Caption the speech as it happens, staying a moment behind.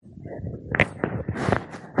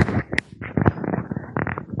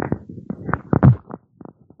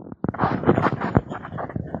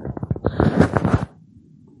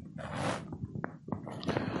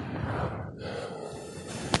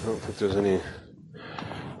there's any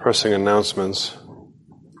pressing announcements.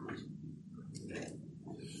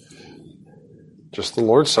 Just the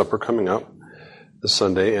Lord's Supper coming up this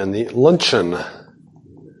Sunday and the luncheon.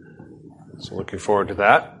 So looking forward to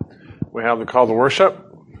that. We have the call to worship.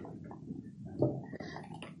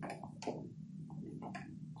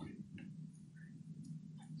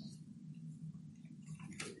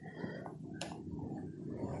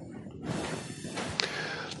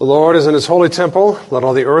 The Lord is in his holy temple. Let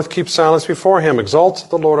all the earth keep silence before him. Exalt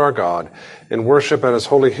the Lord our God and worship at his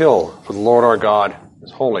holy hill. For the Lord our God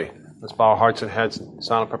is holy. Let's bow our hearts and heads in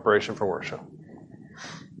silent preparation for worship.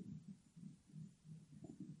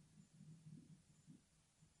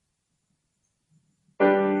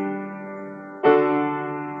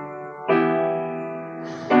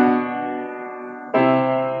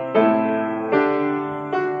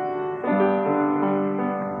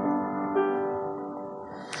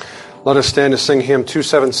 Let us stand to sing hymn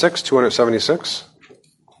 276.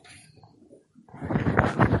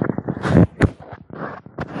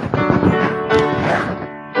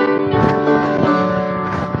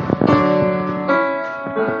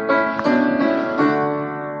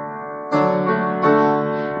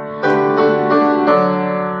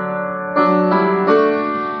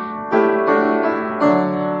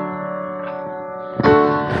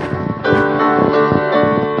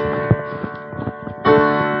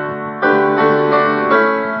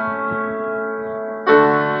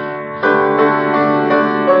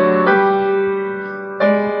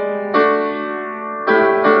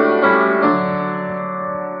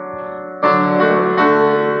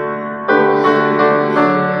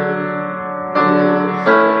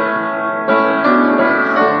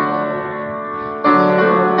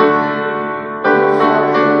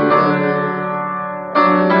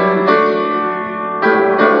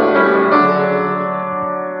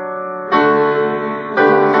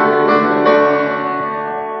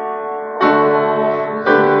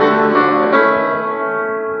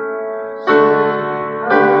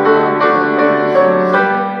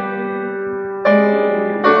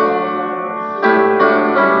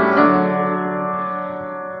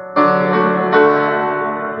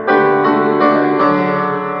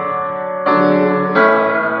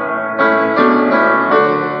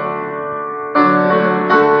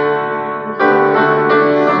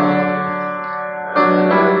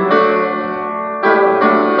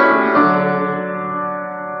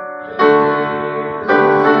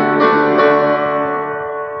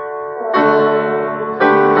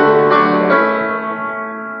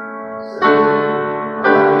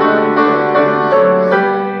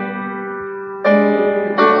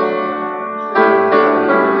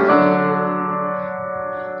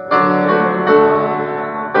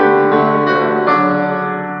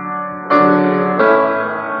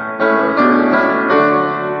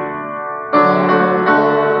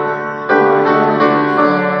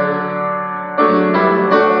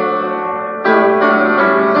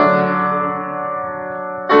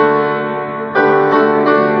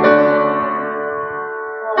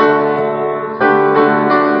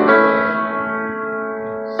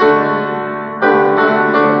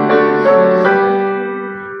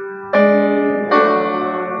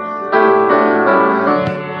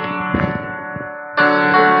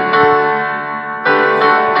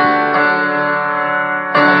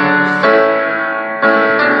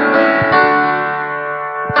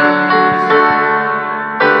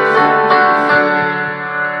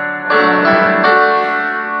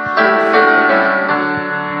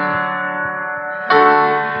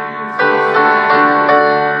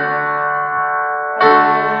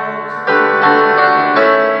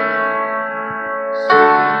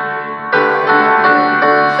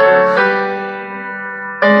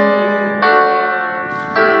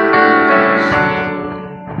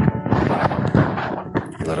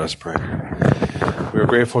 us pray. We are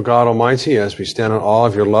grateful, God Almighty, as we stand in awe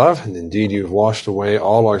of your love, and indeed you've washed away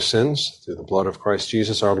all our sins through the blood of Christ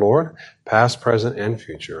Jesus our Lord, past, present, and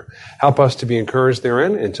future. Help us to be encouraged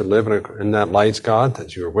therein and to live in that light, God,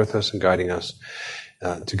 that you are with us and guiding us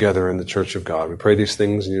together in the church of God. We pray these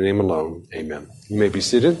things in your name alone. Amen. You may be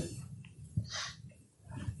seated.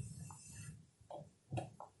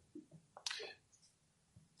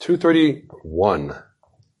 (231).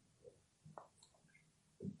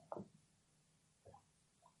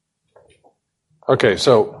 Okay,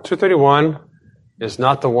 so 231 is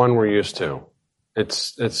not the one we're used to.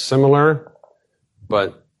 It's similar,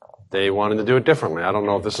 but they wanted to do it differently. I don't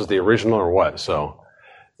know if this is the original or what. So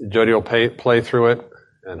Jody will play through it,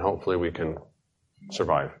 and hopefully we can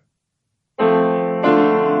survive.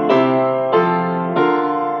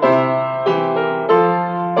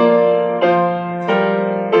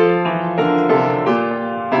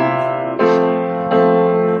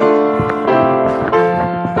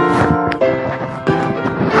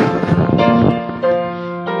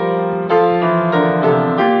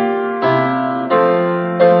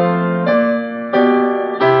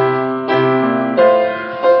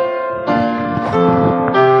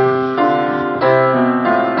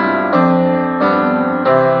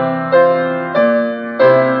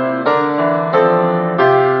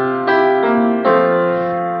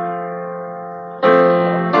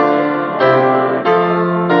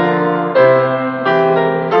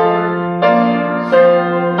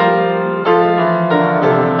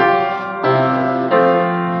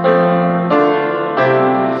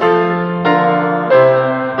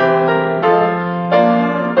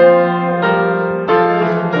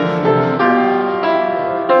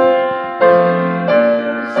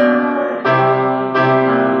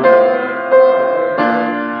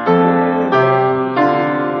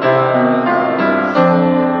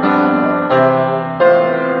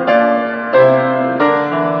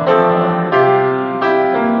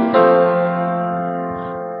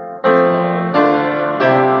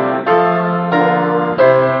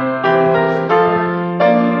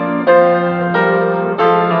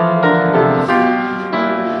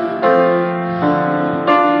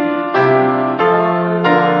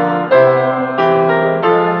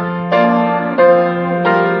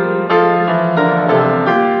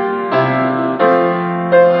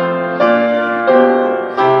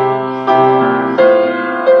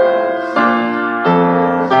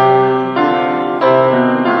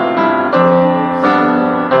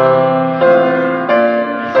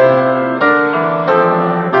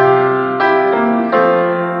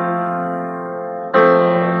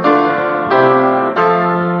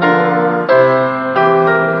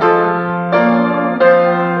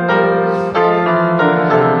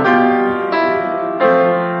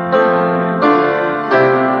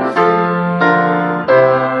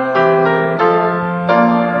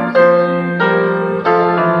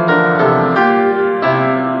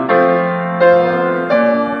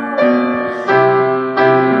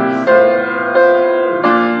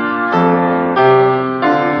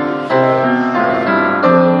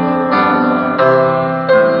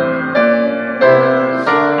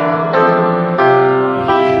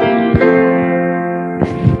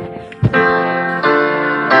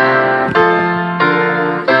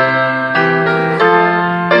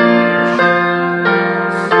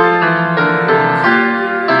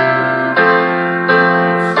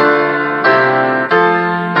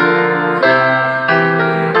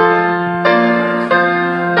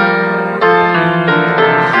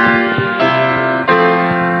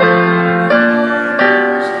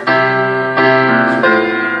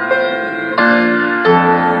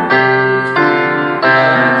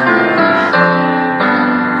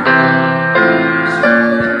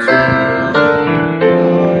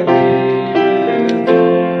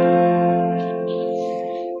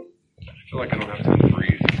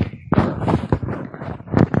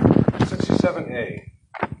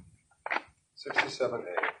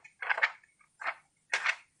 7a.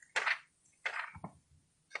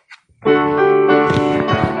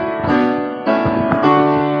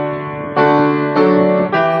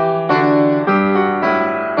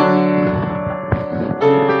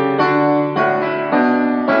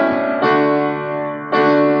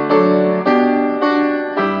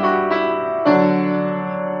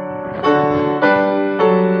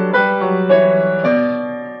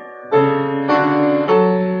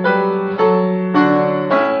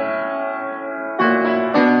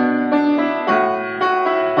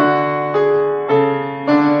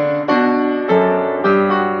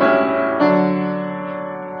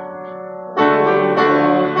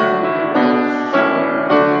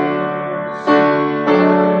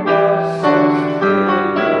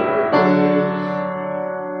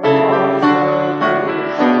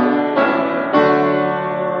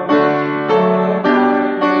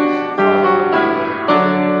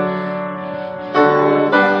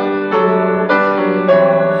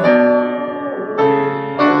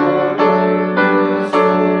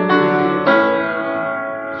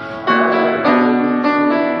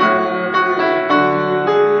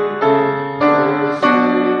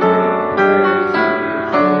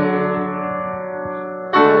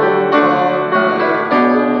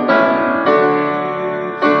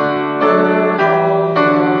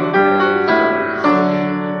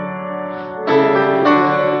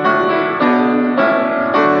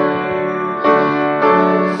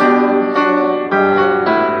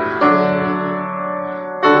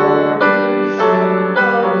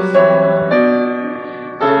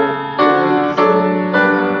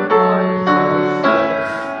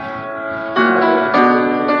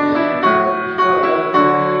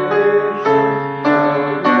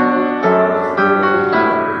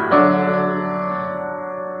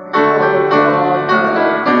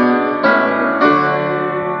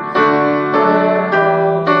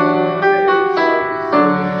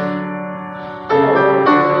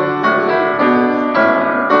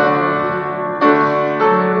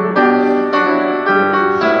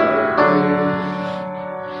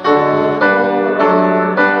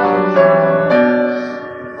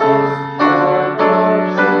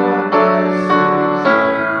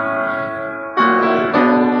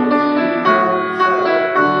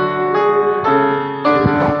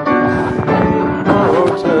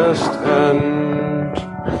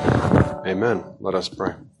 Amen. Let us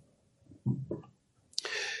pray.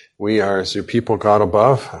 We are, as your people, God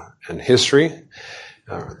above, in history,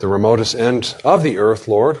 the remotest end of the earth,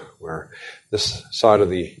 Lord, where this side of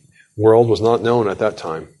the world was not known at that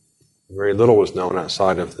time. Very little was known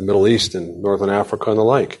outside of the Middle East and Northern Africa and the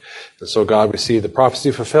like. And so, God, we see the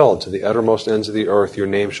prophecy fulfilled. To the uttermost ends of the earth, your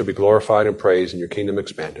name shall be glorified and praised and your kingdom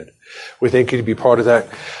expanded. We thank you to be part of that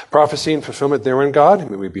prophecy and fulfillment therein, God.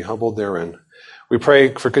 May we be humbled therein. We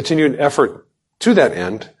pray for continued effort to that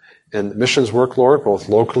end and missions work, Lord, both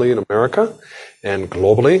locally in America and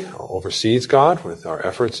globally, overseas, God, with our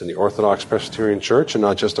efforts in the Orthodox Presbyterian Church, and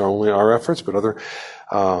not just only our efforts, but other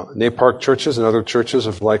NAPARC churches and other churches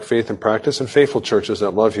of like faith and practice, and faithful churches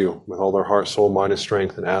that love you with all their heart, soul, mind, and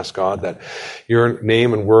strength, and ask, God, that your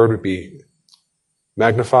name and word would be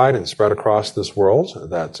magnified and spread across this world,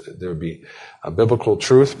 that there would be a biblical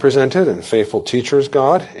truth presented and faithful teachers,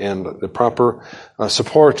 God, and the proper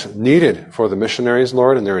support needed for the missionaries,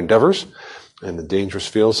 Lord, in their endeavors and the dangerous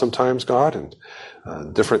fields sometimes, God,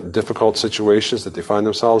 and different difficult situations that they find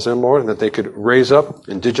themselves in, Lord, and that they could raise up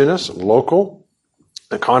indigenous and local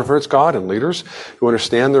converts, God, and leaders who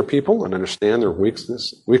understand their people and understand their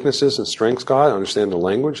weaknesses and strengths, God, understand their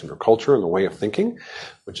language and their culture and the way of thinking,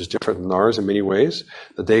 which is different than ours in many ways,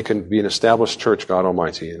 that they can be an established church, God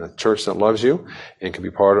Almighty, and a church that loves you and can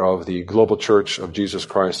be part of the global church of Jesus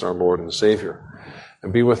Christ, our Lord and Savior.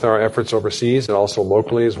 And be with our efforts overseas and also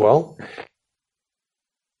locally as well,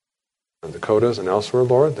 in Dakotas and elsewhere,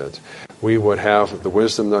 Lord, that we would have the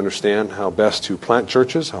wisdom to understand how best to plant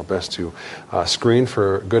churches, how best to screen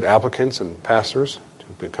for good applicants and pastors to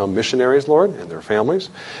become missionaries, Lord, and their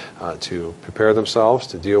families, to prepare themselves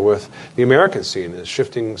to deal with the American scene, the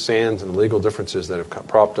shifting sands and legal differences that have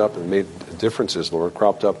cropped up and made differences, Lord,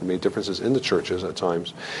 cropped up and made differences in the churches at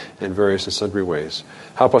times in various and sundry ways.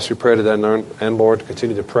 Help us, we pray, to that end, Lord, to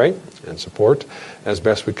continue to pray and support as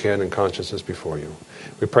best we can in consciences before you.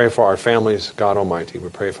 We pray for our families, God Almighty. We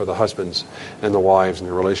pray for the husbands and the wives and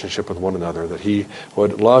their relationship with one another, that he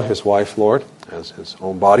would love his wife, Lord, as his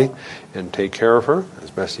own body and take care of her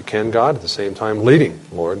as best he can, God, at the same time leading,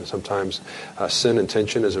 Lord. And sometimes sin and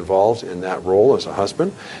tension is involved in that role as a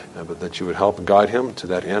husband, but that you would help guide him to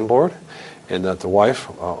that end, Lord. and that the wife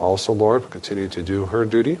also, Lord, continue to do her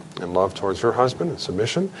duty and love towards her husband and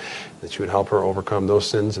submission, that you would help her overcome those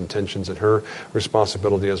sins and tensions in her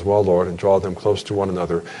responsibility as well, Lord, and draw them close to one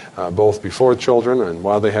another, both before children and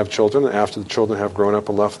while they have children, and after the children have grown up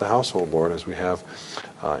and left the household, Lord, as we have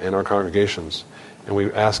in our congregations. And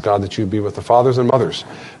we ask, God, that you be with the fathers and mothers,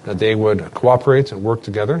 that they would cooperate and work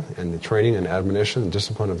together in the training and admonition and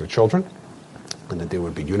discipline of their children, and that they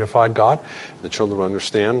would be unified, God. The children would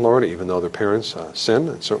understand, Lord, even though their parents sin,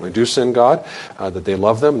 and certainly do sin, God, that they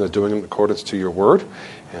love them, and they're doing it in accordance to your word.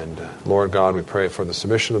 And Lord God, we pray for the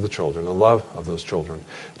submission of the children, the love of those children,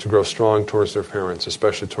 to grow strong towards their parents,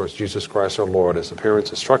 especially towards Jesus Christ our Lord, as the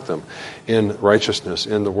parents instruct them in righteousness,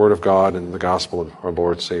 in the Word of God, and the gospel of our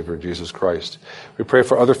Lord Savior Jesus Christ. We pray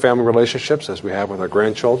for other family relationships as we have with our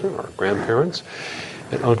grandchildren, our grandparents,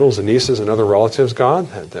 and uncles and nieces and other relatives, God,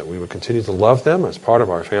 that we would continue to love them as part of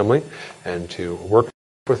our family and to work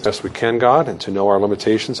with us we can, God, and to know our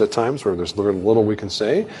limitations at times where there's little we can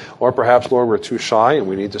say, or perhaps, Lord, we're too shy and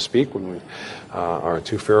we need to speak when we are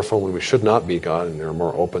too fearful when we should not be, God, and they're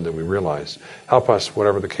more open than we realize. Help us,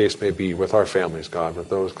 whatever the case may be, with our families, God, with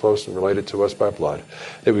those close and related to us by blood,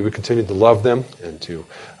 that we would continue to love them and to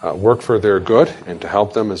work for their good and to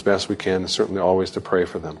help them as best we can, and certainly always to pray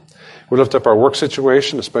for them. We lift up our work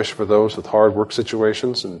situation, especially for those with hard work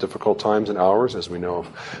situations and difficult times and hours, as we know of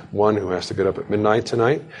one who has to get up at midnight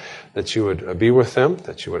tonight, that you would be with them,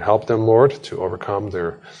 that you would help them, Lord, to overcome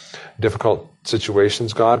their difficult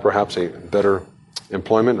situations, God, perhaps a better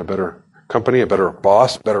employment, a better company, a better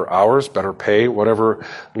boss, better hours, better pay, whatever,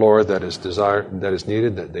 Lord, that is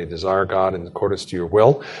needed, that they desire, God, in accordance to your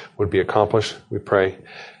will, would be accomplished, we pray.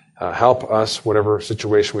 Help us, whatever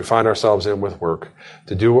situation we find ourselves in with work,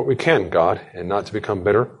 to do what we can, God, and not to become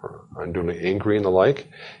bitter or unduly angry and the like.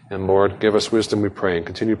 And Lord, give us wisdom, we pray, and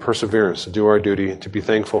continued perseverance to do our duty, to be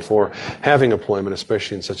thankful for having employment,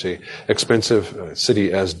 especially in such a expensive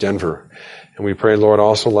city as Denver. And we pray, Lord,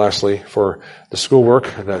 also lastly, for the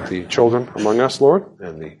schoolwork that the children among us, Lord,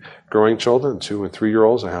 and the growing children, 2 and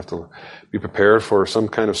 3-year-olds, I have to be prepared for some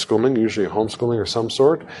kind of schooling, usually homeschooling or some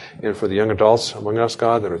sort. And for the young adults among us,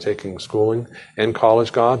 God, that are taking schooling and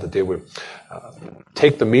college, God, that they would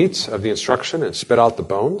take the meats of the instruction and spit out the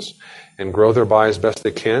bones and grow thereby as best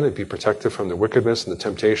they can and be protected from the wickedness and the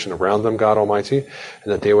temptation around them, God Almighty,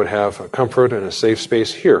 and that they would have comfort and a safe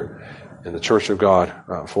space here in the Church of God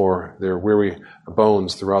for their weary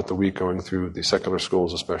bones throughout the week going through the secular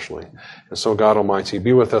schools especially. And so, God Almighty,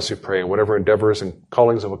 be with us, we pray, in whatever endeavors and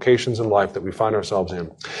callings and vocations in life that we find ourselves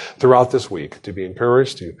in throughout this week, to be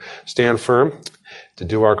encouraged, to stand firm, to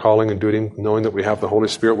do our calling and duty, knowing that we have the Holy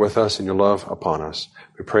Spirit with us and your love upon us.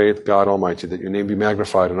 We pray, God Almighty, that your name be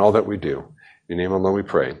magnified in all that we do. In your name alone we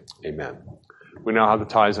pray. Amen. We now have the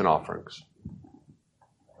tithes and offerings.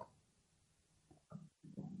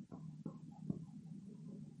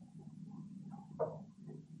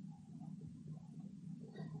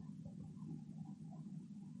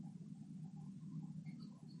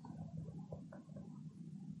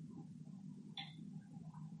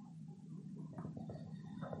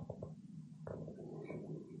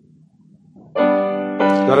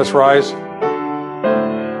 Let us rise.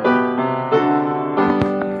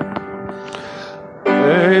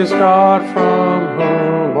 Praise God from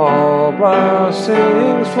whom all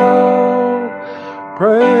blessings flow.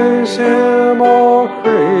 Praise him, all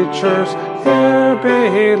creatures here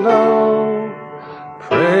below.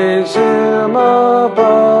 Praise him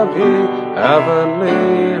above, ye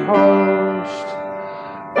heavenly host.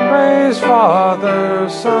 Praise Father,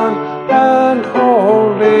 Son, and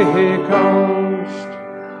Holy Ghost.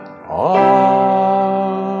 Amen.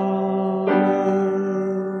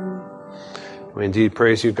 We indeed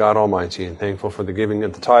praise you, God Almighty, and thankful for the giving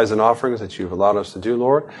of the tithes and offerings that you've allowed us to do,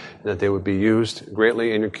 Lord, and that they would be used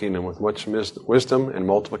greatly in your kingdom with much wisdom and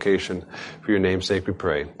multiplication. For your name's sake we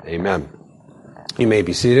pray. Amen. You may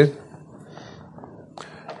be seated.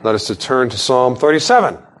 Let us turn to Psalm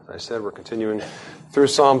 37. As I said, we're continuing through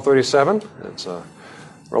Psalm 37. It's a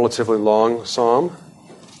relatively long psalm.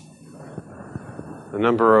 A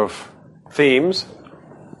number of themes.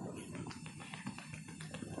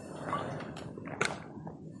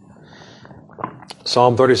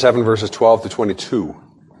 Psalm 37, verses 12 to 22.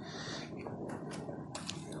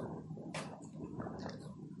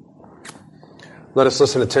 Let us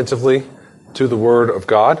listen attentively to the word of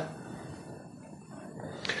God.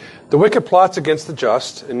 The wicked plots against the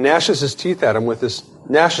just and gnashes at him with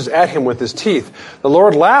his teeth. The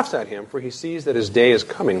Lord laughs at him, for he sees that his day is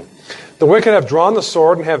coming. The wicked have drawn the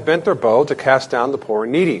sword and have bent their bow to cast down the poor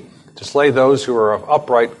and needy, to slay those who are of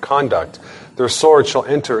upright conduct. Their sword shall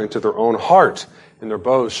enter into their own heart, and their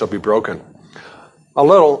bows shall be broken. A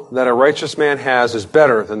little that a righteous man has is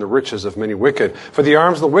better than the riches of many wicked. For the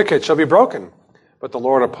arms of the wicked shall be broken, but the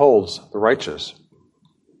Lord upholds the righteous.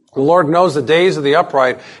 The Lord knows the days of the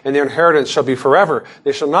upright, and their inheritance shall be forever.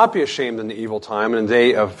 They shall not be ashamed in the evil time, and in the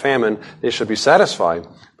day of famine they shall be satisfied.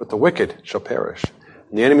 But the wicked shall perish.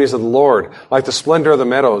 And the enemies of the Lord, like the splendor of the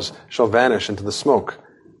meadows, shall vanish into the smoke.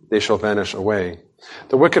 They shall vanish away.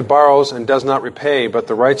 The wicked borrows and does not repay, but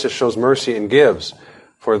the righteous shows mercy and gives.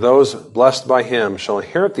 For those blessed by him shall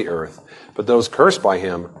inherit the earth, but those cursed by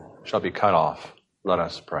him shall be cut off. Let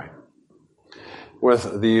us pray.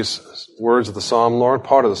 With these words of the psalm, Lord,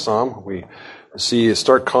 part of the psalm, we see a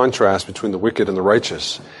stark contrast between the wicked and the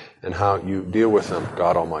righteous and how you deal with them,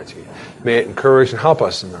 God Almighty. May it encourage and help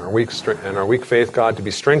us in our weak faith, God, to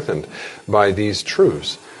be strengthened by these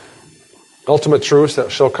truths. Ultimate truths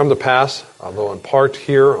that shall come to pass, although in part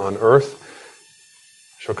here on earth,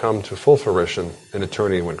 shall come to full fruition in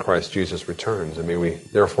eternity when Christ Jesus returns. And may we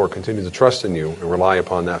therefore continue to trust in you and rely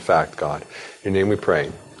upon that fact, God. In your name we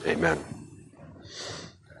pray. Amen.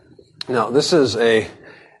 Now, this is an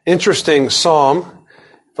interesting psalm,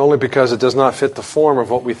 if only because it does not fit the form of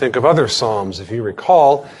what we think of other psalms. If you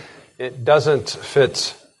recall, it doesn't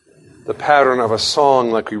fit the pattern of a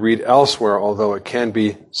song like we read elsewhere, although it can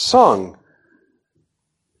be sung,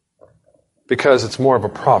 because it's more of a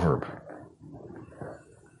proverb.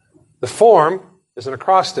 The form is an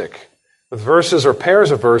acrostic, with verses or pairs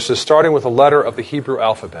of verses starting with a letter of the Hebrew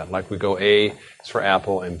alphabet, like we go A is for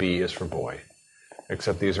apple and B is for boy.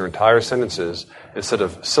 Except these are entire sentences instead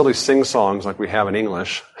of silly sing-songs like we have in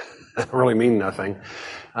English that really mean nothing.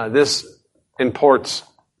 This imports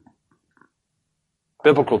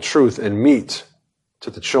biblical truth and meat to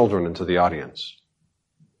the children and to the audience.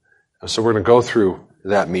 So we're going to go through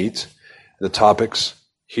that meat, the topics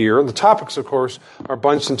here. The topics, of course, are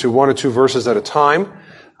bunched into one or two verses at a time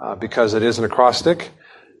because it is an acrostic,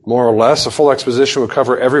 more or less. A full exposition would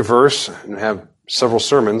cover every verse and have several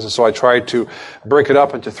sermons, and so I tried to break it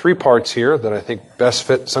up into three parts here that I think best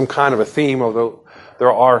fit some kind of a theme, although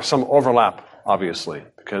there are some overlap, obviously,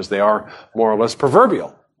 because they are more or less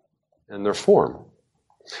proverbial in their form.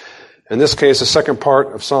 In this case, the second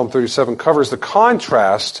part of Psalm 37 covers the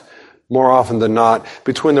contrast, more often than not,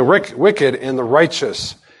 between the wicked and the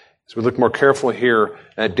righteous. As we look more carefully here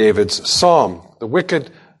at David's psalm, the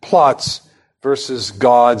wicked plots versus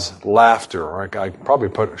God's laughter. Or I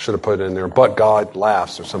probably should have put it in there, but God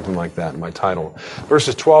laughs, or something like that in my title.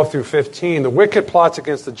 Verses 12 through 15, the wicked plots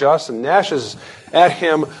against the just and gnashes at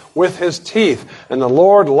him with his teeth, and the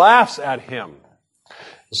Lord laughs at him.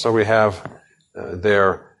 So we have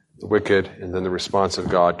there the wicked, and then the response of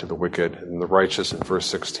God to the wicked, and the righteous in verse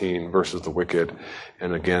 16 versus the wicked,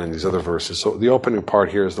 and again in these other verses. So the opening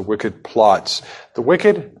part here is the wicked plots. The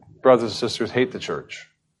wicked, brothers and sisters, hate the church.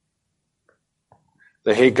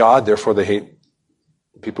 They hate God, therefore they hate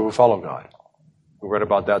the people who follow God. We read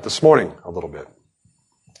about that this morning a little bit.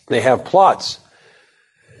 They have plots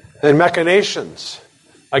and machinations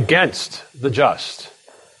against the just.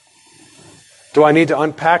 Do I need to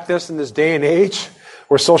unpack this in this day and age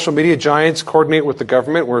where social media giants coordinate with the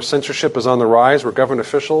government, where censorship is on the rise, where government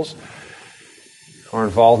officials are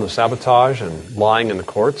involved in sabotage and lying in the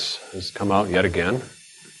courts has come out yet again?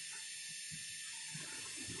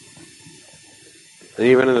 And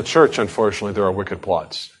even in the church, unfortunately, there are wicked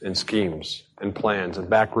plots and schemes and plans and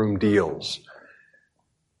backroom deals.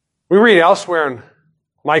 We read elsewhere in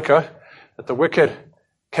Micah that the wicked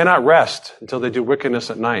cannot rest until they do wickedness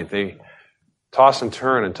at night. They toss and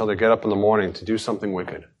turn until they get up in the morning to do something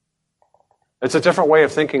wicked. It's a different way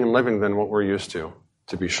of thinking and living than what we're used to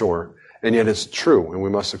be sure. And yet it's true, and we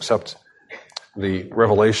must accept the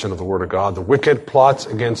revelation of the Word of God. The wicked plots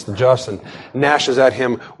against the just and gnashes at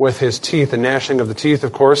him with his teeth. The gnashing of the teeth,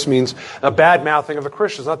 of course, means a bad-mouthing of the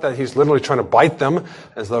Christians. Not that he's literally trying to bite them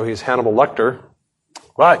as though he's Hannibal Lecter,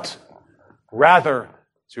 but rather,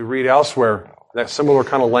 to read elsewhere, that similar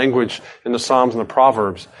kind of language in the Psalms and the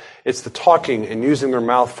Proverbs, it's the talking and using their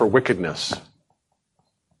mouth for wickedness.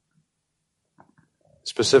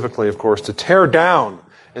 Specifically, of course, to tear down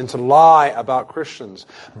and to lie about Christians,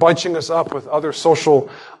 bunching us up with other social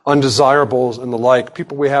undesirables and the like,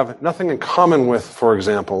 people we have nothing in common with, for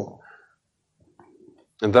example,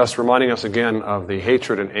 and thus reminding us again of the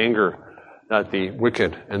hatred and anger that the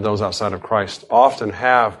wicked and those outside of Christ often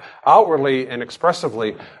have outwardly and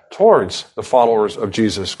expressively towards the followers of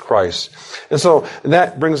Jesus Christ. And so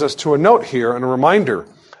that brings us to a note here and a reminder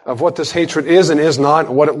of what this hatred is and is not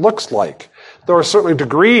and what it looks like. There are certainly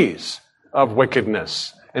degrees of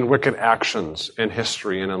wickedness and wicked actions in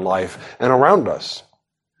history and in life and around us.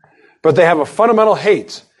 But they have a fundamental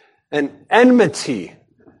hate, an enmity,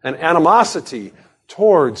 an animosity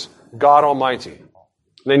towards God Almighty.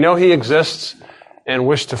 They know He exists and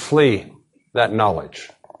wish to flee that knowledge,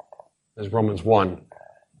 as Romans 1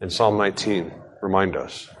 and Psalm 19 remind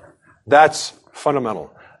us. That's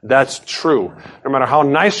fundamental. That's true. No matter how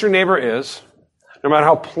nice your neighbor is, no matter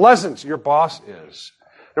how pleasant your boss is,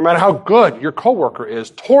 no matter how good your coworker is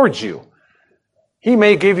towards you, he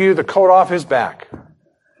may give you the coat off his back.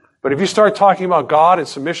 But if you start talking about God and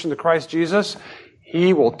submission to Christ Jesus,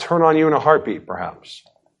 He will turn on you in a heartbeat, perhaps,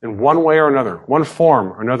 in one way or another, one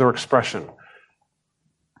form or another expression.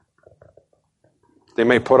 They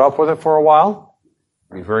may put up with it for a while,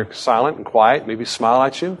 be very silent and quiet, maybe smile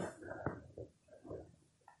at you,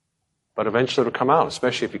 but eventually it'll come out,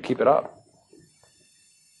 especially if you keep it up.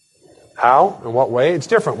 How? In what way? It's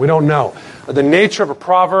different. We don't know. The nature of a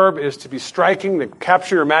proverb is to be striking, to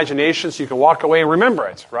capture your imagination so you can walk away and remember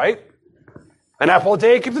it, right? An apple a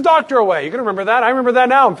day keeps the doctor away. You can remember that. I remember that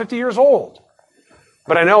now. I'm 50 years old.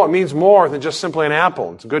 But I know it means more than just simply an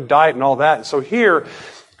apple. It's a good diet and all that. And so here,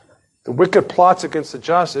 the wicked plots against the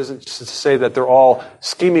just isn't just to say that they're all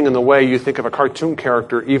scheming in the way you think of a cartoon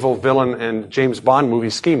character, evil villain, and James Bond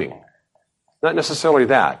movie scheming. Not necessarily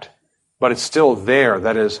that. But it's still there.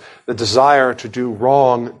 That is, the desire to do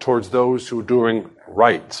wrong towards those who are doing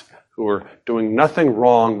right, who are doing nothing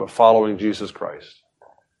wrong but following Jesus Christ.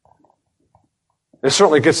 It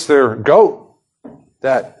certainly gets their goat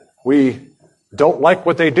that we don't like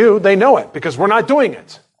what they do. They know it because we're not doing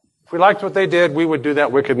it. If we liked what they did, we would do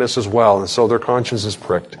that wickedness as well. And so their conscience is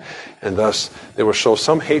pricked. And thus, they will show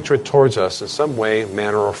some hatred towards us in some way,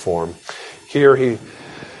 manner, or form. Here,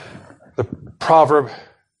 the proverb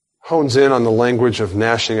hones in on the language of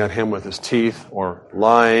gnashing at him with his teeth, or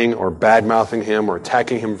lying, or bad-mouthing him, or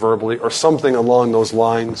attacking him verbally, or something along those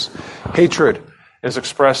lines. Hatred is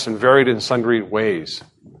expressed in varied and sundry ways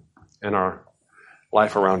in our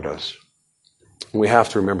life around us. We have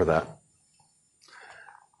to remember that.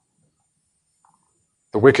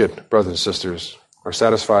 The wicked, brothers and sisters, are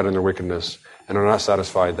satisfied in their wickedness and are not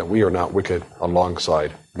satisfied that we are not wicked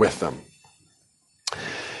alongside with them.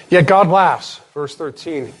 Yet God laughs. Verse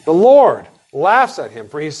 13. The Lord laughs at him,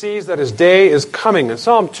 for He sees that his day is coming. In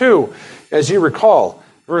Psalm 2, as you recall,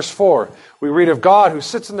 verse 4, we read of God who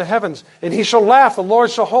sits in the heavens, and He shall laugh. The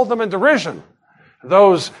Lord shall hold them in derision.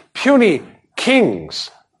 Those puny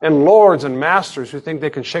kings and lords and masters who think they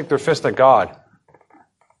can shake their fist at God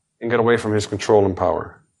and get away from His control and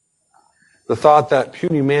power. The thought that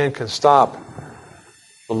puny man can stop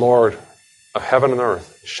the Lord of heaven and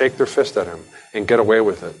earth, shake their fist at Him, and get away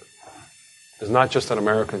with it is not just an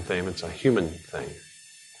American thing, it's a human thing.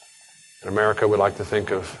 In America, we like to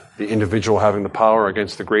think of the individual having the power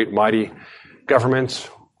against the great mighty governments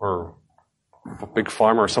or a big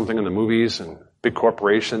pharma or something in the movies and big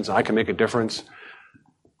corporations. I can make a difference.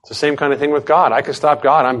 It's the same kind of thing with God. I can stop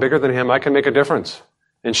God. I'm bigger than Him. I can make a difference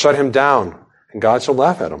and shut Him down, and God shall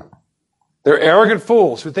laugh at Him. They're arrogant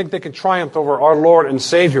fools who think they can triumph over our Lord and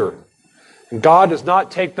Savior. And God does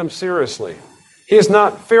not take them seriously. He is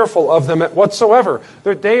not fearful of them whatsoever.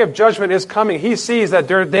 Their day of judgment is coming. He sees that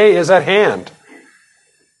their day is at hand.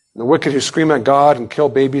 The wicked who scream at God and kill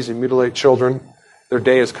babies and mutilate children, their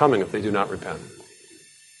day is coming if they do not repent.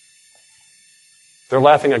 They're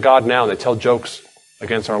laughing at God now and they tell jokes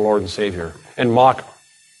against our Lord and Savior and mock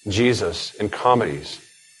Jesus in comedies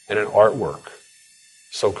and in artwork,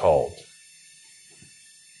 so-called.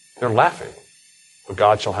 They're laughing, but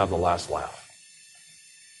God shall have the last laugh.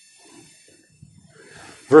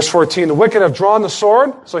 Verse 14, the wicked have drawn the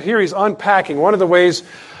sword. So here he's unpacking one of the ways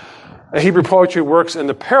Hebrew poetry works in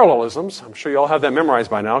the parallelisms. I'm sure you all have that memorized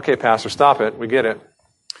by now. Okay, Pastor, stop it. We get it.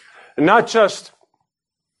 And not just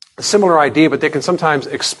a similar idea, but they can sometimes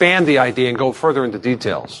expand the idea and go further into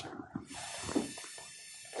details.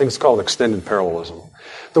 I think it's called extended parallelism.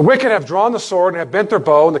 The wicked have drawn the sword and have bent their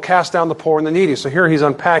bow and to cast down the poor and the needy. So here he's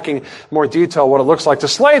unpacking in more detail what it looks like to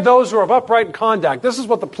slay those who are of upright conduct. This is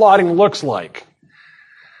what the plotting looks like.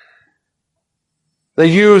 They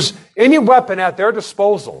use any weapon at their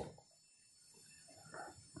disposal.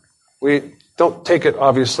 We don't take it,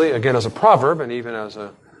 obviously, again, as a proverb and even as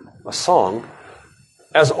a song,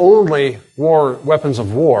 as only weapons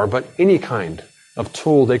of war, but any kind of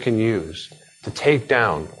tool they can use to take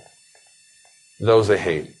down those they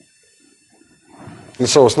hate. And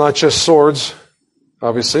so it's not just swords,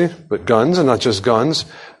 obviously, but guns, and not just guns,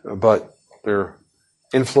 but their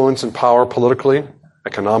influence and power politically,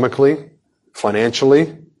 economically,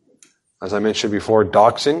 financially, as I mentioned before,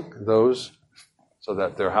 doxing those so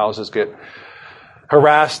that their houses get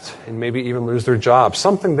harassed and maybe even lose their jobs.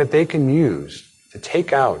 Something that they can use to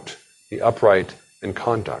take out the upright in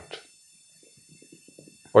conduct.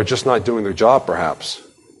 or just not doing their job, perhaps.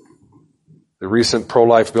 The recent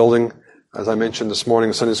pro-life building, as I mentioned this morning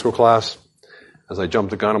in Sunday school class, as I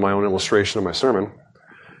jumped the gun on my own illustration of my sermon,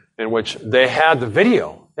 in which they had the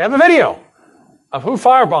video. They have a video of who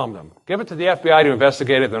firebombed them. Give it to the FBI to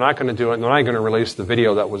investigate it. They're not going to do it. And they're not going to release the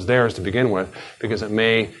video that was theirs to begin with because it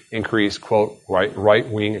may increase, quote,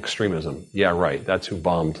 right-wing extremism. Yeah, right. That's who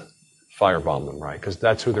firebombed them, right? Because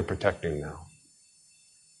that's who they're protecting now.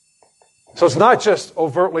 So it's not just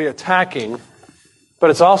overtly attacking, but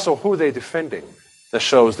it's also who they're defending that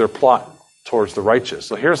shows their plot towards the righteous.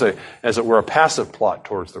 So here's as it were, a passive plot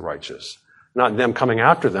towards the righteous. Not them coming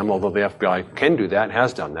after them, although the FBI can do that and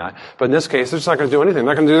has done that. But in this case, they're just not going to do anything.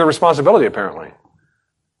 They're not going to do their responsibility, apparently.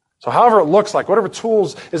 So however it looks like, whatever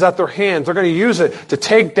tools is at their hands, they're going to use it to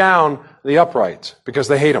take down the upright because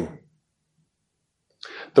they hate them.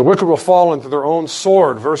 The wicked will fall into their own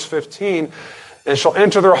sword, verse 15, and shall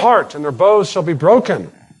enter their heart, and their bows shall be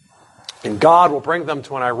broken. And God will bring them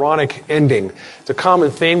to an ironic ending. It's a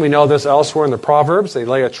common theme. We know this elsewhere in the Proverbs. They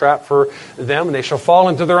lay a trap for them, and they shall fall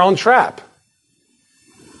into their own trap.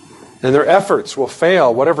 And their efforts will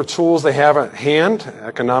fail. Whatever tools they have at hand,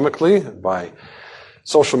 economically, by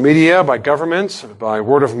social media, by government, by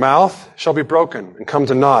word of mouth, shall be broken and come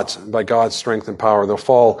to naught by God's strength and power. They'll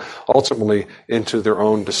fall ultimately into their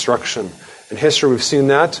own destruction. In history, we've seen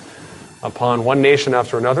that upon one nation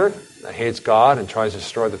after another that hates God and tries to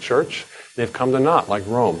destroy the church. They've come to naught, like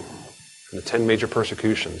Rome, in the 10 major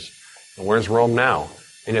persecutions. And where's Rome now?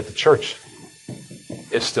 And yet the church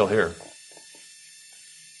is still here.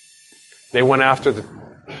 They went after the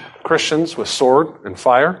Christians with sword and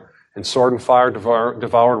fire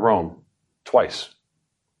devoured Rome twice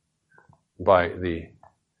by the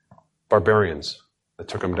barbarians that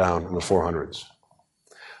took them down in the 400s.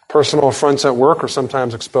 Personal affronts at work are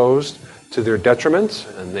sometimes exposed to their detriment,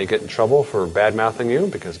 and they get in trouble for bad-mouthing you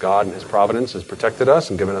because God in His providence has protected us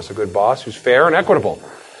and given us a good boss who's fair and equitable.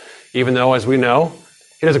 Even though, as we know,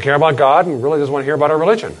 he doesn't care about God and really doesn't want to hear about our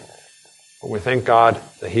religion. But we thank God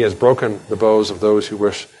that He has broken the bows of those who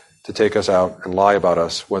wish to take us out and lie about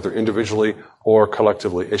us, whether individually or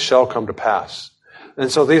collectively. It shall come to pass.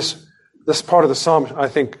 And so this part of the psalm, I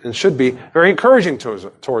think, and should be very encouraging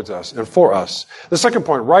towards us and for us. The second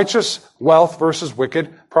point, righteous wealth versus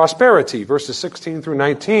wicked prosperity, verses 16 through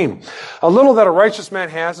 19. A little that a righteous man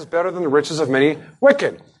has is better than the riches of many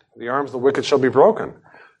wicked. The arms of the wicked shall be broken.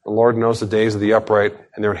 The Lord knows the days of the upright,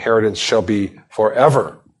 and their inheritance shall be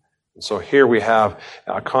forever. And so here we have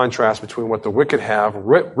a contrast between what the wicked have,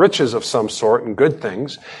 riches of some sort and good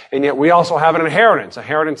things, and yet we also have an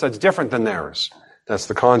inheritance that's different than theirs. That's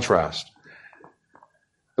the contrast.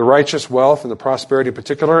 The righteous wealth and the prosperity in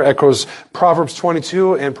particular echoes Proverbs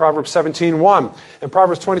 22 and Proverbs 17:1. In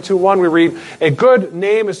Proverbs 22:1 we read, a good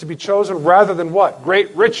name is to be chosen rather than what?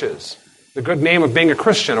 Great riches. The good name of being a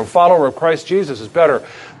Christian, a follower of Christ Jesus, is better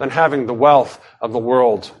than having the wealth of the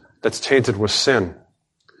world that's tainted with sin.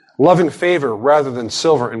 Loving favor rather than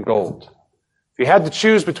silver and gold. If you had to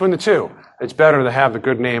choose between the two, it's better to have the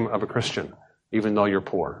good name of a Christian, even though you're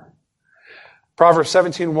poor. Proverbs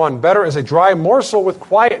 17:1, better is a dry morsel with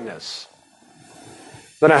quietness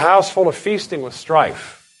than a house full of feasting with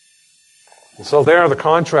strife. And so there the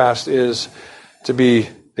contrast is to be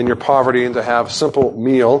in your poverty and to have a simple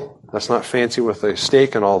meal, that's not fancy with a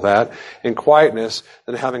steak and all that, in quietness,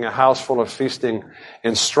 than having a house full of feasting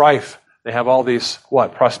and strife. They have all these,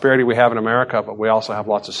 prosperity we have in America, but we also have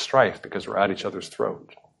lots of strife because we're at each other's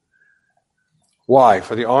throat. Why?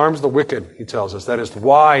 For the arms of the wicked, he tells us. That is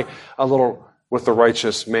why a little with the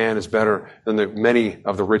righteous man is better than the many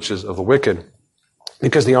of the riches of the wicked.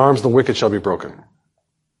 Because the arms of the wicked shall be broken.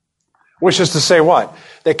 Which is to say what?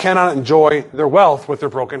 They cannot enjoy their wealth with their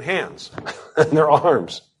broken hands and their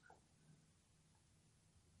arms.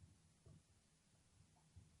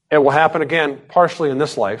 It will happen again, partially in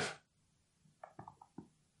this life,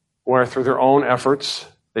 where through their own efforts,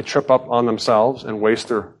 they trip up on themselves and waste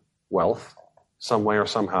their wealth some way or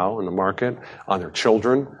somehow in the market, on their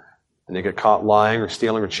children, and they get caught lying or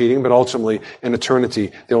stealing or cheating, but ultimately in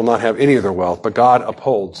eternity, they will not have any of their wealth, but God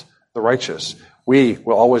upholds the righteous. We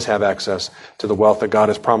will always have access to the wealth that God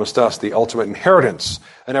has promised us, the ultimate inheritance,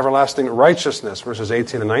 an everlasting righteousness, verses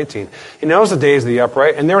 18 and 19. He knows the days of the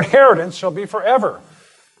upright, and their inheritance shall be forever.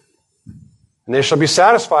 And they shall be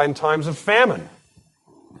satisfied in times of famine.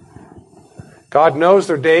 God knows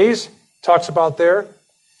their days, talks about there,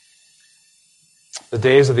 the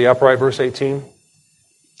days of the upright, verse 18.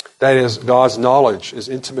 That is, God's knowledge is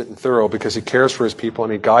intimate and thorough because He cares for His people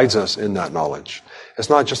and He guides us in that knowledge. It's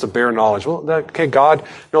not just a bare knowledge. God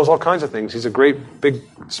knows all kinds of things. He's a great, big,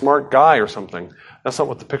 smart guy or something. That's not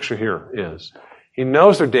what the picture here is. He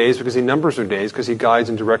knows their days because he numbers their days, because he guides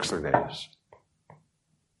and directs their days.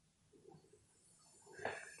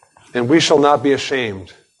 And we shall not be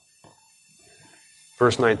ashamed.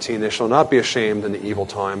 Verse 19, they shall not be ashamed in the evil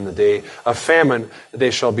time, in the day of famine, they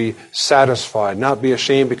shall be satisfied. Not be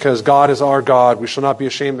ashamed because God is our God. We shall not be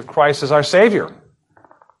ashamed that Christ is our Savior.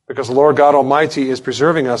 Because the Lord God Almighty is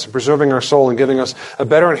preserving us and preserving our soul and giving us a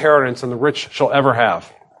better inheritance than the rich shall ever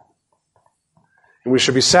have. And we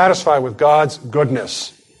should be satisfied with God's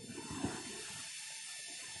goodness,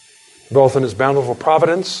 both in His bountiful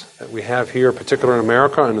providence that we have here, particularly in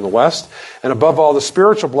America and in the West, and above all, the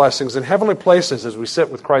spiritual blessings in heavenly places as we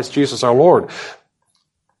sit with Christ Jesus our Lord.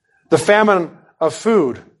 The famine of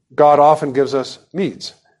food, God often gives us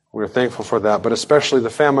meat. We are thankful for that, but especially the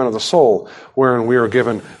famine of the soul, wherein we are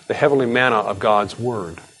given the heavenly manna of God's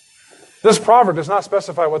Word. This proverb does not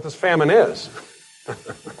specify what this famine is.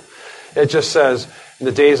 It just says, in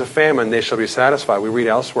the days of famine, they shall be satisfied. We read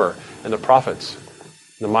elsewhere in the prophets,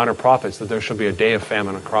 the minor prophets, that there shall be a day of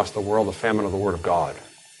famine across the world, the famine of the Word of God.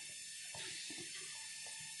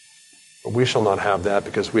 But we shall not have that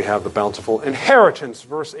because we have the bountiful inheritance,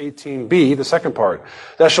 verse 18b, the second part.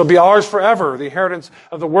 That shall be ours forever, the inheritance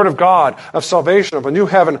of the Word of God, of salvation, of a new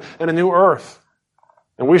heaven and a new earth.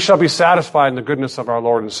 And we shall be satisfied in the goodness of our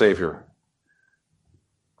Lord and Savior.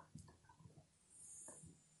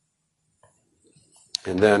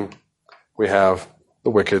 And then we have the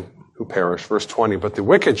wicked who perish. Verse 20, but the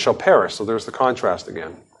wicked shall perish. So there's the contrast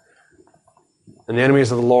again. And the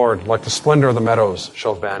enemies of the Lord, like the splendor of the meadows,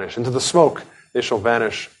 shall vanish. Into the smoke they shall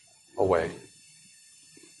vanish away.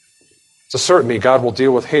 It's a certainty God will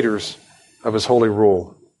deal with haters of His holy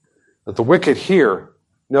rule. That the wicked here,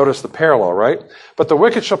 notice the parallel, right? But the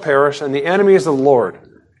wicked shall perish, and the enemies of the Lord.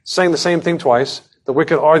 Saying the same thing twice. The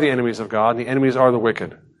wicked are the enemies of God, and the enemies are the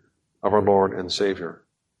wicked of our Lord and Savior.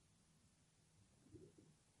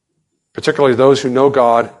 Particularly those who know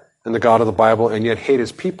God and the God of the Bible and yet hate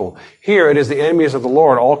His people. Here it is the enemies of the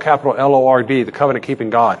Lord, all capital L-O-R-D, the covenant-keeping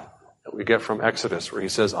God that we get from Exodus, where He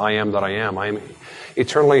says, I am that I am. I am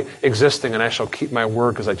eternally existing, and I shall keep my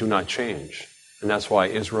word because I do not change. And that's why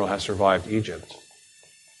Israel has survived Egypt.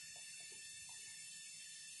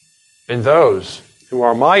 And those who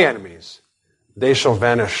are my enemies, they shall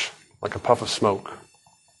vanish like a puff of smoke.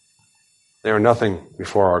 They are nothing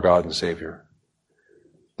before our God and Savior.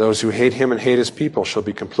 Those who hate Him and hate His people shall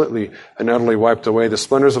be completely and utterly wiped away. The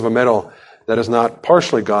splendors of a metal that is not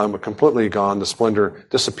partially gone, but completely gone, the splendor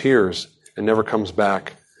disappears and never comes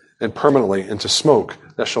back, and permanently into smoke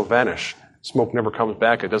that shall vanish. Smoke never comes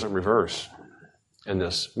back. It doesn't reverse in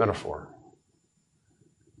this metaphor.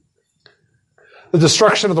 The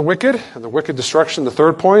destruction of the wicked, and the wicked destruction, the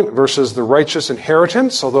third point, versus the righteous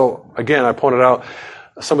inheritance. Although, again, I pointed out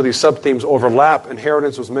some of these sub-themes overlap.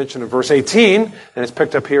 Inheritance was mentioned in verse 18, and it's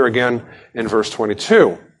picked up here again in verse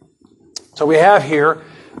 22. So we have here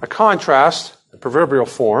a contrast, a proverbial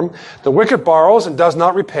form. The wicked borrows and does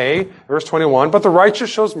not repay, verse 21, but the righteous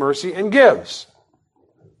shows mercy and gives.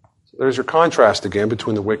 So there's your contrast again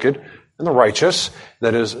between the wicked and the righteous.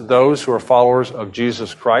 That is, those who are followers of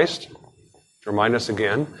Jesus Christ. To remind us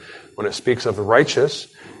again, when it speaks of the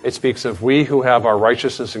righteous, it speaks of we who have our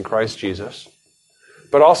righteousness in Christ Jesus,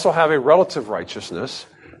 but also have a relative righteousness.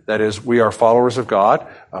 That is, we are followers of God.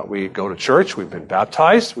 We go to church. We've been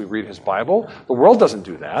baptized. We read His Bible. The world doesn't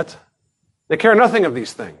do that. They care nothing of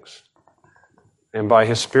these things. And by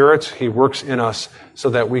His Spirit, He works in us so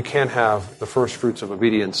that we can have the first fruits of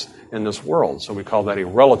obedience in this world. So we call that a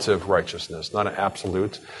relative righteousness, not an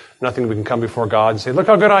absolute. Nothing we can come before God and say, look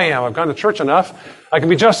how good I am. I've gone to church enough. I can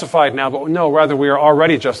be justified now. But no, rather we are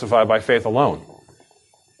already justified by faith alone,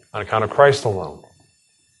 on account of Christ alone,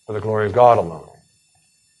 for the glory of God alone.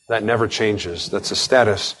 That never changes. That's a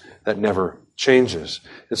status that never changes.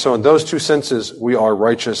 And so in those two senses, we are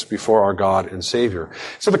righteous before our God and Savior.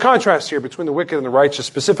 So the contrast here between the wicked and the righteous,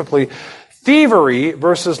 specifically thievery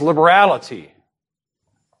versus liberality.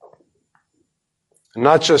 And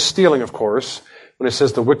not just stealing, of course. When it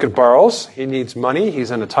says the wicked borrows, he needs money.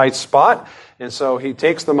 He's in a tight spot. And so he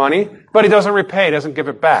takes the money, but he doesn't repay, doesn't give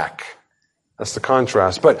it back. That's the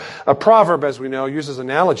contrast. But a proverb, as we know, uses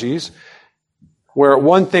analogies where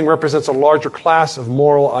one thing represents a larger class of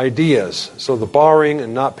moral ideas. So the borrowing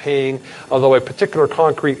and not paying, although a particular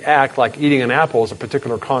concrete act, like eating an apple is a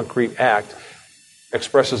particular concrete act,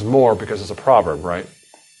 expresses more because it's a proverb, right?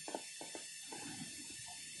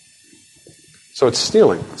 So it's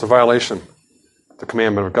stealing. It's a violation of the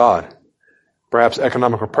commandment of God. Perhaps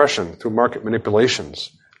economic oppression through market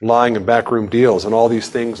manipulations, lying and backroom deals, and all these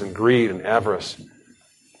things, and greed and avarice.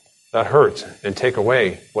 That hurt and take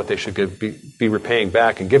away what they should be repaying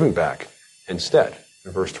back and giving back instead,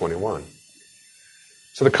 in verse 21.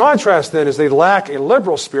 So the contrast then is they lack a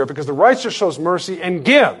liberal spirit because the righteous shows mercy and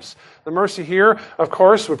gives. The mercy here, of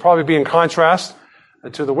course, would probably be in contrast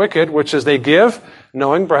to the wicked, which is they give,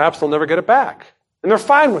 knowing perhaps they'll never get it back. And they're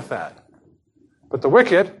fine with that. But the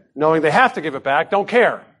wicked, knowing they have to give it back, don't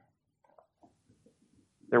care.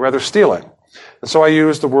 They rather steal it. And so I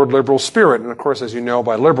use the word liberal spirit. And of course, as you know,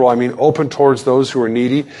 by liberal, I mean open towards those who are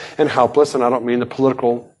needy and helpless, and I don't mean the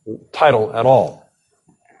political title at all.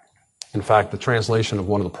 In fact, the translation of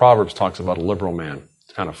one of the Proverbs talks about a liberal man.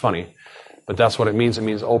 It's kind of funny, but that's what it means. It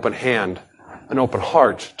means open hand, an open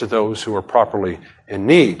heart to those who are properly in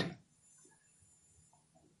need.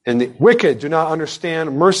 And the wicked do not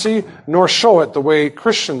understand mercy nor show it the way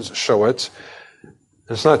Christians show it. And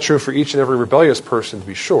it's not true for each and every rebellious person, to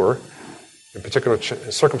be sure. In particular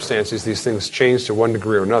circumstances, these things change to one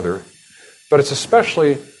degree or another. But it's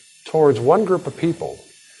especially towards one group of people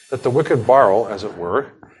that the wicked borrow, as it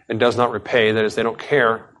were, and does not repay. That is, they don't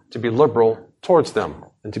care to be liberal towards them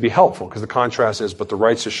and to be helpful, because the contrast is, but the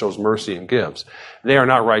righteous shows mercy and gives. They are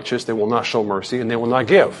not righteous, they will not show mercy, and they will not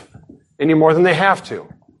give any more than they have to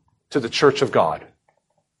the church of God.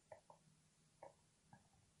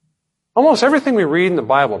 Almost everything we read in the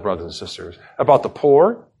Bible, brothers and sisters, about the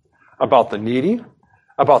poor, about the needy,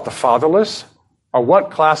 about the fatherless, are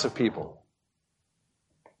what class of people?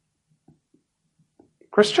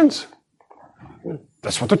 Christians.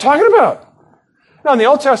 That's what they're talking about. Now, in the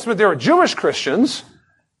Old Testament, there are Jewish Christians.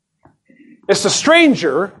 It's the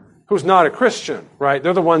stranger who's not a Christian, right?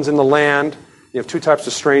 They're the ones in the land. You have two types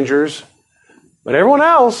of strangers. But everyone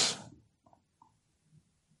else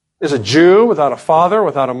is a Jew without a father,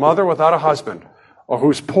 without a mother, without a husband, or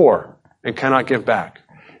who's poor and cannot give back.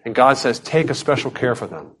 And God says, take a special care for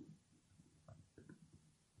them.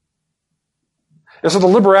 And so the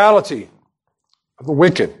liberality of the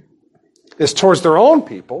wicked is towards their own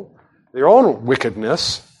people, their own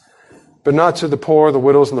wickedness, but not to the poor, the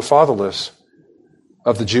widows, and the fatherless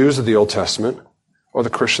of the Jews of the Old Testament or the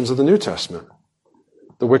Christians of the New Testament.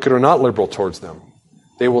 The wicked are not liberal towards them.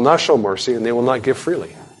 They will not show mercy, and they will not give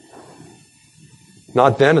freely.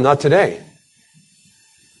 Not then and not today.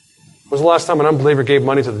 When was the last time an unbeliever gave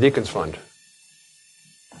money to the Deacons Fund?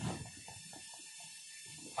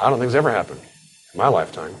 I don't think it's ever happened in my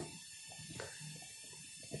lifetime.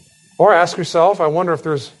 Or ask yourself, are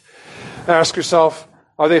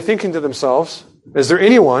they thinking to themselves, is there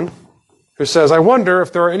anyone who says, I wonder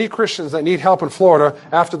if there are any Christians that need help in Florida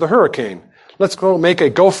after the hurricane? Let's go make a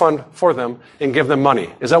GoFund for them and give them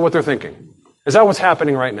money. Is that what they're thinking? Is that what's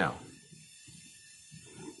happening right now?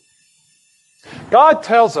 God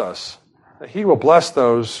tells us that He will bless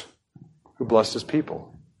those who bless His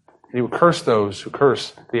people. And He will curse those who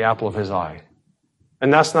curse the apple of His eye.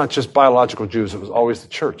 And that's not just biological Jews. It was always the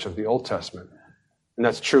church of the Old Testament. And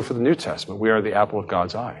that's true for the New Testament. We are the apple of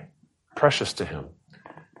God's eye, precious to Him.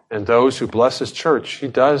 And those who bless His church, He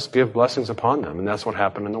does give blessings upon them. And that's what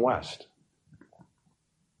happened in the West.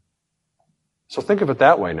 So think of it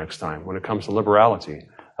that way next time when it comes to liberality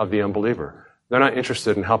of the unbeliever. They're not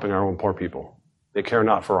interested in helping our own poor people. They care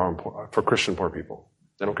not for Christian poor people.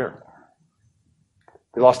 They don't care.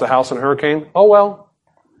 We lost a house in a hurricane. Oh, well.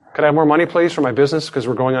 Could I have more money, please, for my business because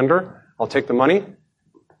we're going under? I'll take the money.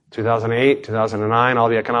 2008, 2009, all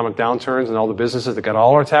the economic downturns and all the businesses that got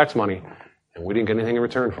all our tax money, and we didn't get anything in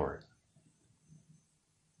return for it.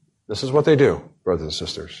 This is what they do, brothers and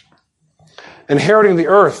sisters. Inheriting the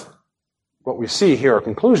earth, what we see here, a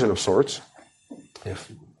conclusion of sorts,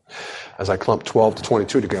 as I clump 12 to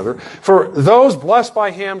 22 together. For those blessed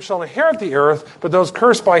by Him shall inherit the earth, but those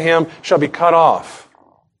cursed by Him shall be cut off.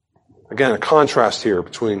 Again, a contrast here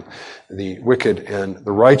between the wicked and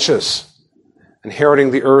the righteous.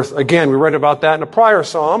 Inheriting the earth. Again, we read about that in a prior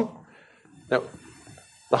psalm, that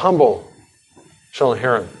the humble shall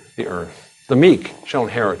inherit the earth. The meek shall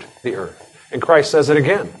inherit the earth. And Christ says it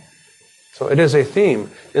again. So it is a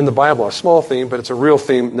theme in the Bible, a small theme, but it's a real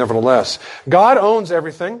theme nevertheless. God owns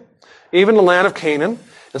everything, even the land of Canaan.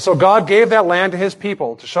 And so God gave that land to His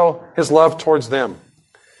people to show His love towards them.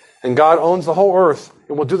 And God owns the whole earth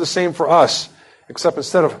and will do the same for us, except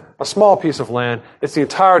instead of a small piece of land, it's the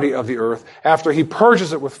entirety of the earth after He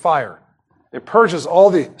purges it with fire. It purges all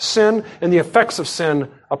the sin and the effects of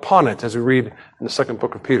sin upon it, as we read in the second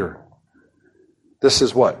book of Peter. This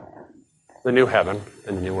is what? The new heaven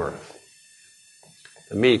and the new earth.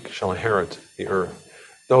 The meek shall inherit the earth.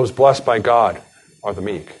 Those blessed by God are the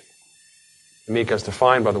meek. The meek as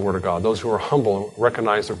defined by the Word of God. Those who are humble and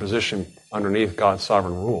recognize their position underneath God's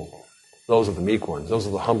sovereign rule. Those are the meek ones. Those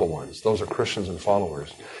are the humble ones. Those are Christians and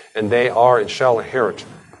followers. And they are and shall inherit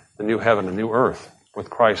the new heaven and new earth with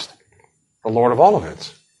Christ the Lord of all of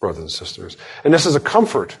it, brothers and sisters. And this is a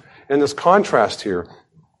comfort in this contrast here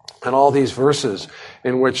and all these verses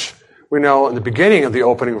in which we know in the beginning of the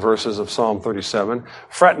opening verses of Psalm 37,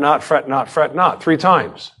 fret not, fret not, fret not, 3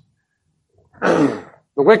 times. The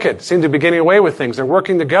wicked seem to be getting away with things. They're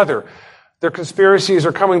working together. Their conspiracies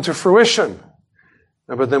are coming to fruition.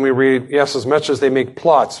 But then we read, yes, as much as they make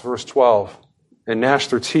plots, verse 12, and gnash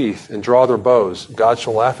their teeth and draw their bows, God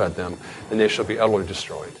shall laugh at them, and they shall be utterly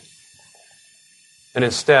destroyed. And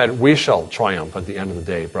instead, we shall triumph at the end of the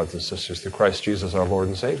day, brothers and sisters, through Christ Jesus, our Lord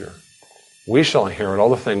and Savior. We shall inherit all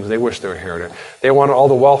the things they wish they inherited. They want all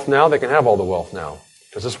the wealth now, they can have all the wealth now,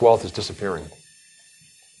 because this wealth is disappearing.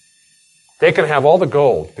 They can have all the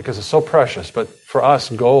gold, because it's so precious, but for us,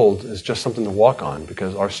 gold is just something to walk on,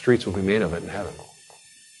 because our streets will be made of it in heaven.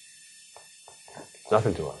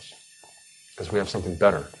 Nothing to us, because we have something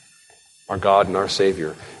better, our God and our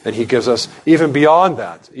Savior. And He gives us even beyond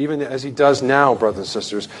that, even as He does now, brothers and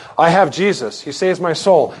sisters. I have Jesus. He saves my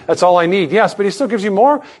soul. That's all I need. Yes, but He still gives you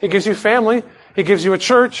more. He gives you family. He gives you a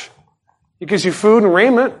church. He gives you food and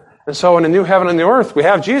raiment. And so in the new heaven and the earth, we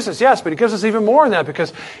have Jesus, yes, but He gives us even more than that,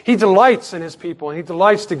 because He delights in His people, and He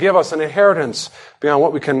delights to give us an inheritance beyond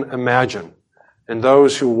what we can imagine. And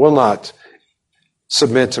those who will not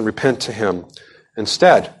submit and repent to Him,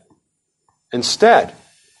 Instead,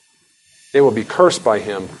 they will be cursed by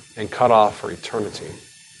Him and cut off for eternity.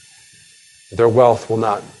 Their wealth will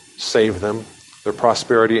not save them. Their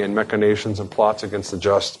prosperity and machinations and plots against the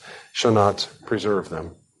just shall not preserve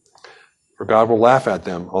them. For God will laugh at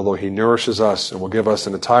them, although He nourishes us and will give us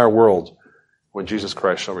an entire world when Jesus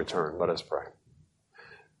Christ shall return. Let us pray.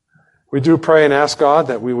 We do pray and ask God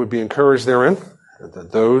that we would be encouraged therein,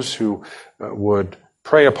 that those who would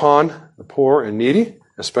prey upon the poor and needy,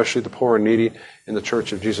 especially the poor and needy in the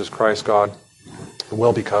Church of Jesus Christ, God,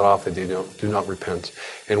 will be cut off if they do not repent.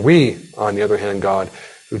 And we, on the other hand, God,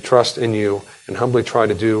 who trust in You and humbly try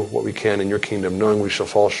to do what we can in Your kingdom, knowing we shall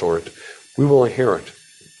fall short, we will inherit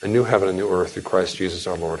a new heaven and new earth through Christ Jesus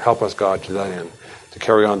our Lord. Help us, God, to that end, to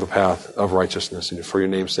carry on the path of righteousness. And for Your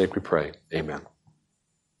name's sake we pray. Amen.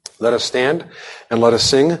 Let us stand and let us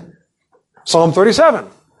sing Psalm 37,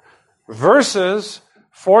 verses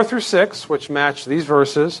 4 through 6, which match these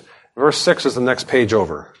verses. Verse 6 is the next page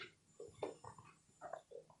over.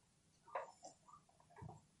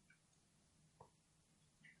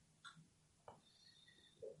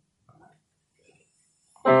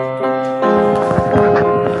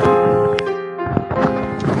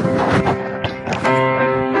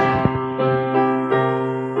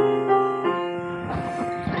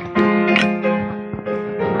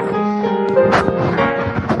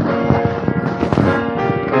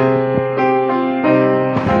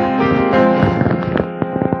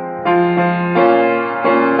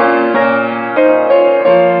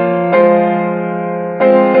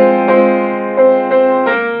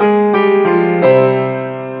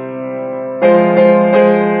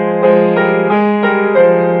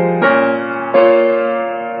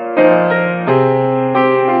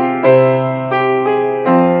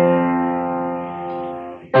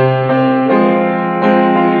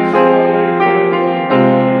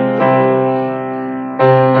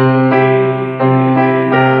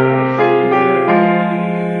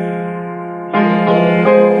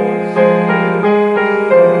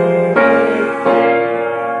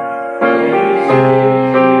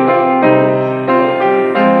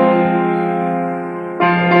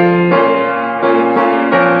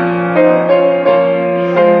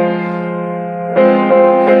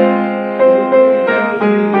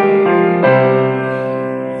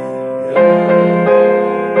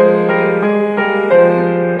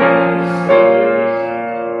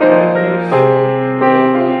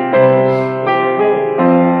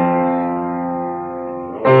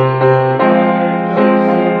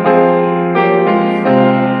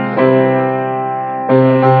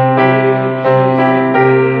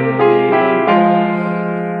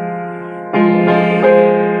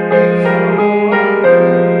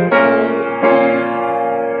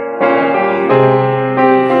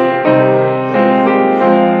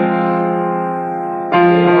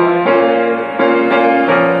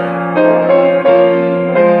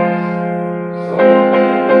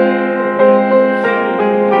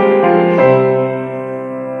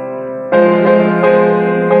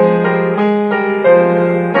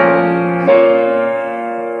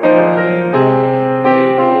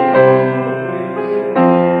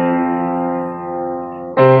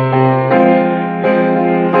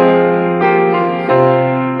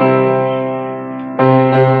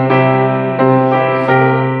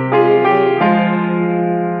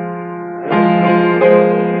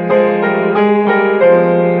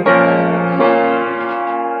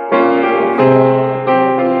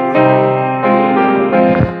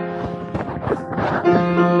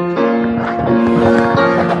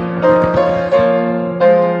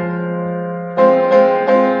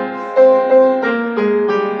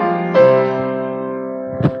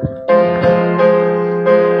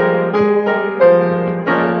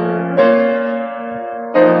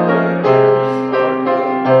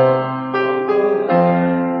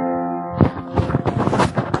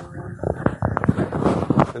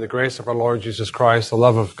 grace of our Lord Jesus Christ, the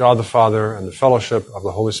love of God the Father, and the fellowship of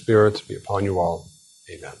the Holy Spirit be upon you all.